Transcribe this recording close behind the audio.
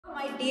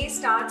day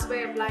starts by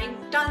applying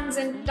tons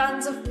and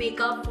tons of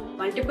makeup for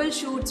multiple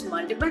shoots,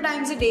 multiple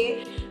times a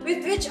day,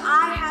 with which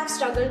I have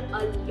struggled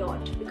a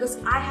lot because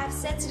I have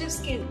sensitive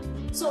skin.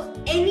 So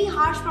any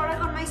harsh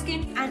product on my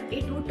skin and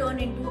it would turn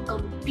into a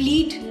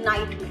complete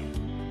nightmare.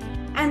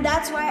 And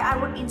that's why I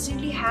would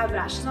instantly have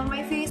rashes on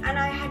my face and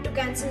I had to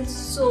cancel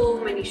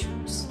so many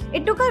shoots.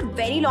 It took a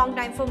very long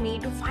time for me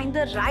to find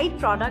the right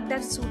product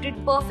that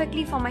suited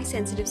perfectly for my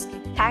sensitive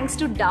skin. Thanks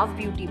to Dove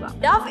Beauty Bar.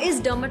 Dove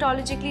is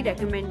dermatologically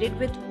recommended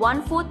with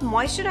 1/4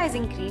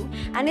 moisturizing cream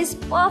and is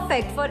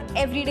perfect for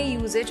everyday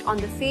usage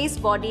on the face,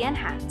 body and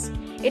hands.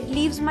 It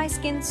leaves my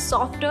skin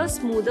softer,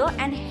 smoother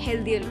and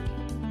healthier looking.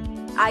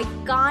 I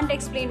can't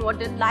explain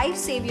what a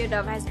lifesaver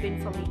Dove has been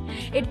for me.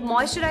 It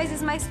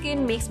moisturizes my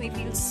skin, makes me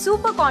feel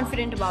super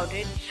confident about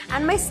it,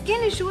 and my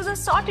skin issues are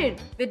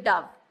sorted with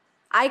Dove.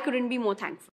 I couldn't be more thankful.